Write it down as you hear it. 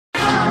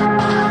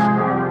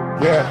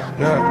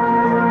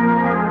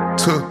Yeah.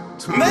 To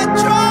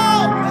Metro.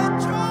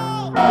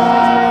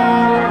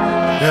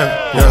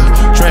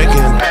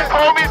 Drinking.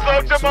 Homies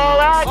love Jamal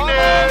Agnew.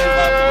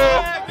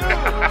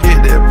 Hit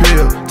that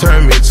pill,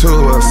 turn me to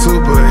a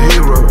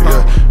superhero.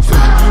 Yeah.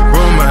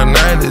 Roll my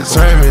 90s,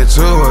 turn me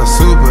to a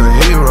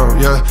superhero.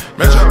 Yeah.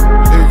 Metro.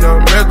 If your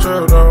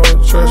Metro don't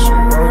trust you,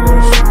 I'm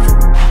gonna shoot you.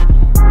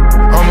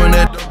 I'm on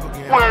that dope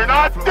again. We're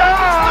not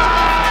done.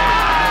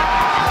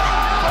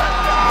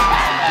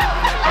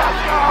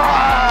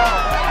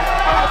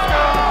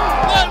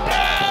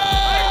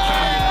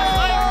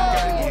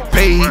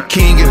 Paid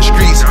king in the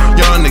streets,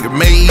 young nigga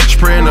made,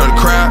 spreading on the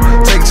crowd,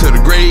 take it to the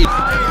grave.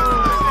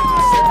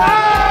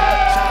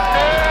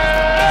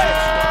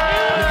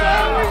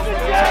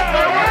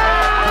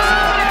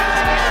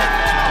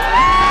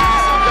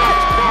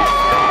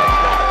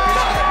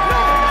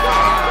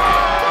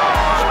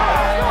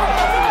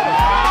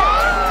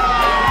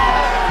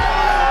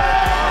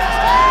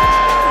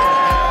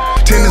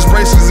 Tennis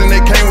bracelets and they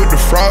came with the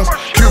frost.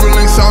 Cuban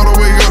links all the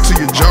way up to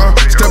your jaw.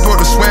 Step up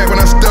the swag when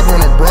I step on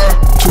a bra.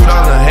 $2 a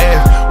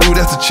half. Ooh,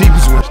 that's the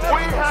cheapest one.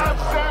 We have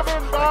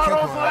 7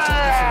 bottles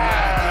left.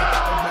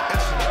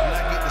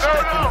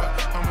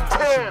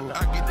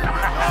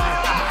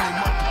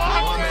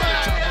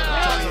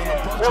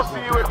 We'll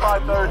see you at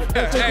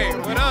 5:30. Hey,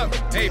 what up?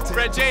 Hey,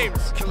 Brett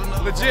James.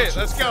 Legit.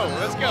 Let's go.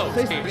 Let's go.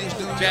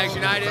 Jags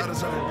United.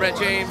 Brett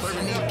James.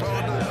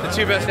 The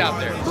two best out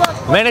there.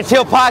 Man and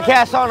Teal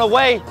podcast on the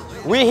way.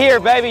 We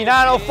here, baby.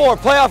 9:04.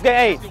 Playoff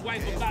game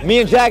 8. Me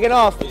and Jagging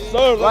off.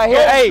 Right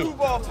here. Hey,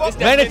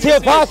 Man and Teal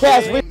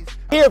podcast. We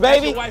here,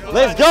 baby.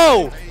 Let's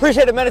go.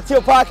 Appreciate the Men and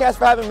Teal podcast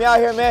for having me out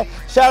here, man.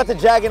 Shout out to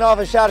Jagging off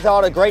and shout out to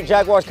all the great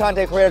Jaguars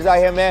content creators out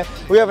here, man.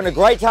 We're having a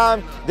great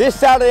time this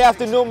Saturday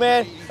afternoon,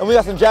 man. And we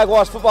got some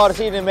Jaguars football this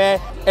evening, man.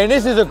 And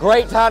this is a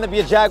great time to be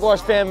a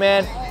Jaguars fan,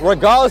 man.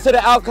 Regardless of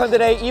the outcome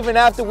today, even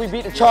after we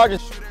beat the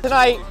Chargers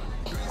tonight,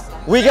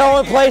 we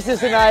going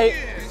places tonight.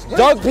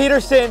 Doug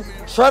Peterson,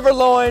 Trevor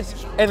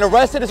Lawrence, and the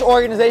rest of this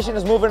organization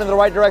is moving in the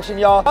right direction,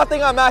 y'all. I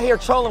think I'm out here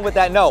trolling with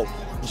that. No.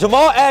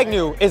 Jamal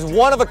Agnew is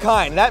one of a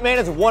kind. That man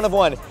is one of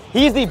one.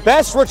 He's the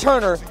best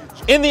returner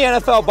in the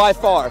NFL by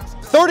far.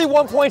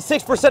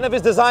 31.6% of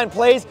his design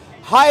plays,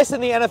 highest in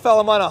the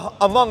NFL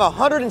among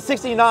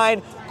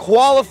 169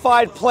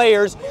 qualified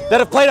players that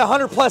have played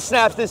 100+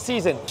 snaps this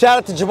season. Shout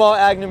out to Jamal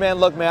Agnew, man.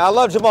 Look, man, I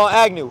love Jamal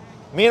Agnew.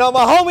 Me and all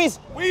my homies,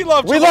 we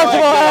love Jamal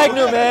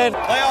Agnew, man.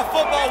 Playoff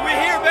football, we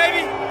here,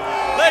 baby.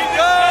 Let's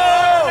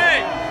go.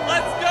 Hey,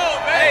 let's go,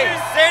 baby. Hey,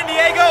 San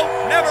Diego,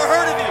 never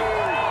heard of you.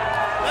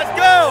 Let's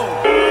go.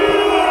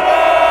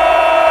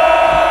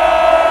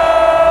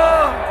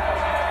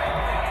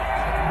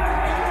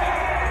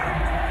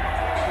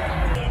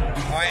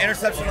 All right,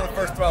 interception on the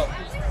first throw.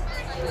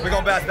 We're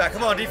going to bounce back.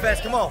 Come on,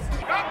 defense, come on.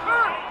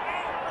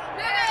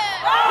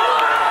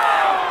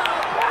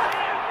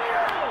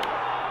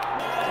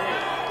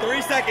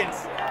 3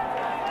 seconds.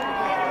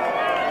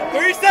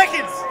 3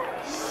 seconds.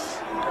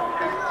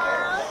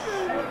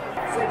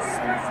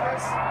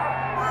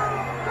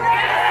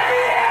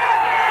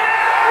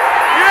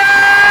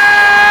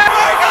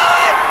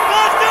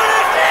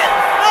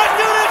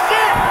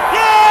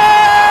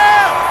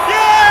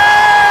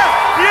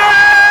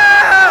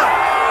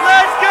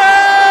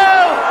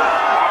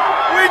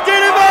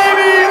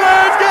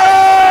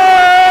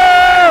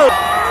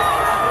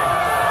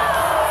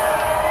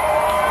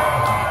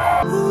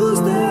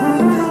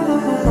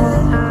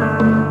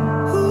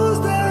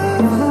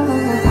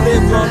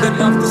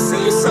 Enough to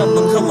see yourself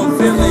become a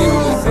villain.